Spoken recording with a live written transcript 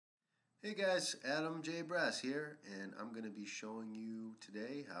Hey guys, Adam J. Brass here, and I'm going to be showing you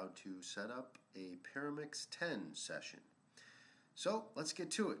today how to set up a Pyramix 10 session. So let's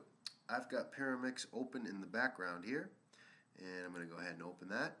get to it. I've got Pyramix open in the background here, and I'm going to go ahead and open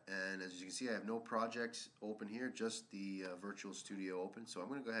that. And as you can see, I have no projects open here, just the Virtual Studio open. So I'm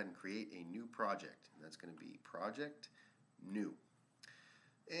going to go ahead and create a new project, and that's going to be Project New.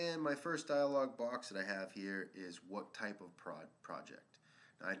 And my first dialog box that I have here is what type of project.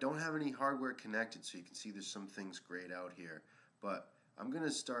 Now, I don't have any hardware connected, so you can see there's some things grayed out here, but I'm going to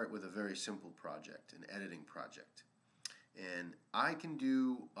start with a very simple project, an editing project. And I can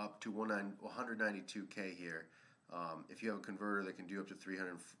do up to 192K here. If you have a converter that can do up to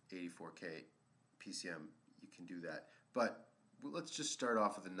 384K PCM, you can do that. But let's just start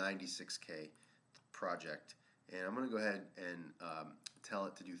off with a 96K project. And I'm going to go ahead and tell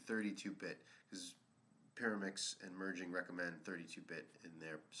it to do 32-bit, because Pyramix and Merging recommend 32-bit in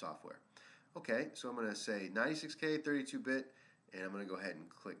their software. Okay, so I'm going to say 96K 32-bit, and I'm going to go ahead and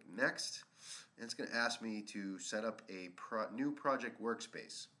click Next. And it's going to ask me to set up a new project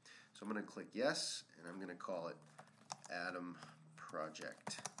workspace. So I'm going to click Yes, and I'm going to call it Adam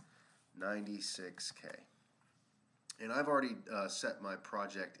Project 96K. And I've already set my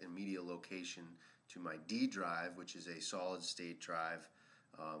project and media location to my D drive, which is a solid-state drive.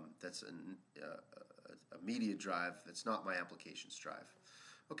 That's a media drive. That's not my applications drive.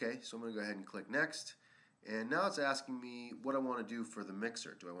 Okay, so I'm going to go ahead and click Next. And now it's asking me what I want to do for the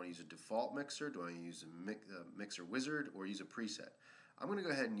mixer. Do I want to use a default mixer? Do I want to use a mixer wizard or use a preset? I'm going to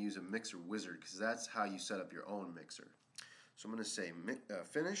go ahead and use a mixer wizard because that's how you set up your own mixer. So I'm going to say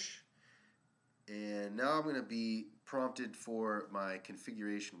Finish. And now I'm going to be prompted for my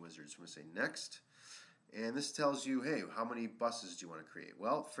configuration wizard. So I'm going to say Next. And this tells you, hey, how many buses do you want to create?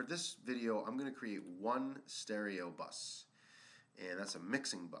 Well, for this video, I'm going to create one stereo bus. And that's a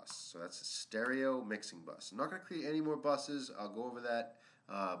mixing bus. So that's a stereo mixing bus. I'm not going to create any more buses. I'll go over that,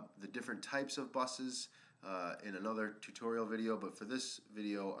 the different types of buses in another tutorial video. But for this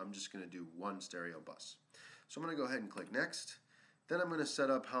video, I'm just going to do one stereo bus. So I'm going to go ahead and click Next. Then I'm going to set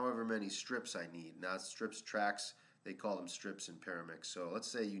up however many strips I need. Now, strips, tracks, they call them strips in Pyramix. So let's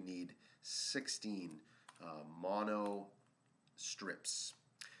say you need 16 mono strips.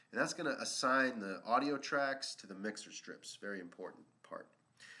 And that's going to assign the audio tracks to the mixer strips. Very important part.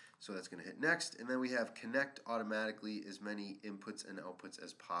 So that's going to hit Next. And then we have connect automatically as many inputs and outputs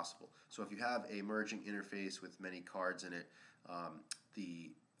as possible. So if you have a merging interface with many cards in it, the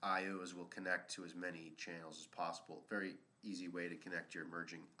IOs will connect to as many channels as possible. Very easy way to connect your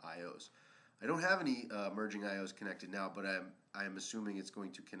merging IOs. I don't have any merging IOs connected now, but I'm assuming it's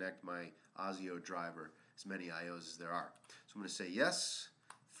going to connect my ASIO driver, as many IOs as there are. So I'm going to say Yes,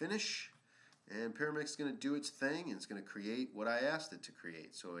 Finish, and Pyramix is going to do its thing, and it's going to create what I asked it to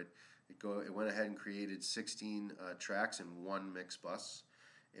create. So it went ahead and created 16 tracks in one mix bus.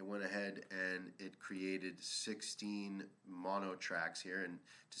 It went ahead and it created 16 mono tracks here, and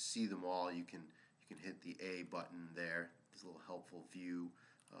to see them all, you can hit the A button there. These little helpful view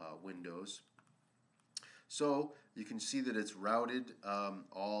windows. So you can see that it's routed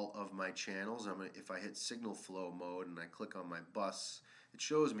all of my channels. If I hit signal flow mode and I click on my bus, it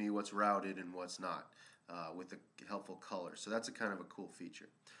shows me what's routed and what's not with the helpful color. So that's a kind of a cool feature.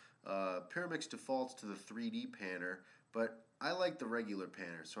 Pyramix defaults to the 3D panner, but I like the regular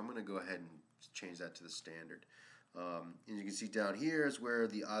panner, so I'm going to go ahead and change that to the standard. And you can see down here is where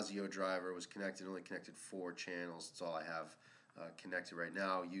the ASIO driver was connected. It only connected 4 channels. That's all I have connected right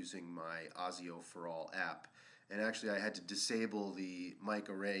now using my ASIO for All app. And actually I had to disable the mic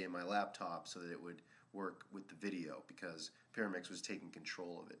array in my laptop so that it would work with the video because Pyramix was taking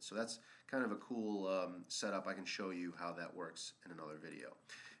control of it. So that's kind of a cool setup. I can show you how that works in another video.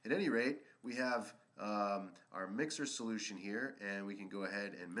 At any rate, we have our mixer solution here, and we can go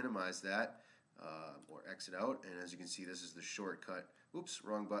ahead and minimize that or exit out. And as you can see, this is the shortcut. Oops,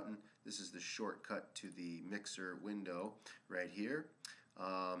 wrong button. This is the shortcut to the mixer window right here.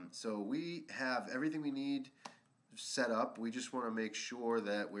 So we have everything we need set up. We just want to make sure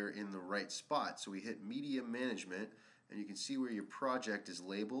that we're in the right spot. So we hit Media Management, and you can see where your project is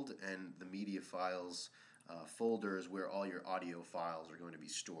labeled, and the media files folder is where all your audio files are going to be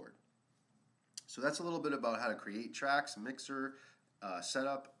stored. So that's a little bit about how to create tracks, mixer,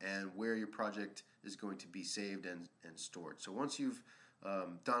 setup, and where your project is going to be saved and stored. So once you've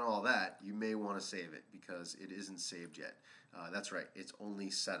done all that, you may want to save it because it isn't saved yet. That's right, it's only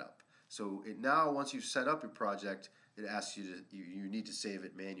set up. So now once you've set up your project, it asks you to you need to save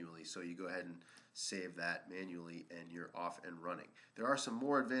it manually. So you go ahead and save that manually and you're off and running. There are some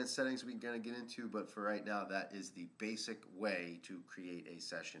more advanced settings we're going to get into, but for right now that is the basic way to create a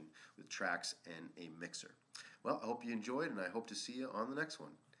session with tracks and a mixer. Well, I hope you enjoyed, and I hope to see you on the next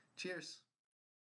one. Cheers!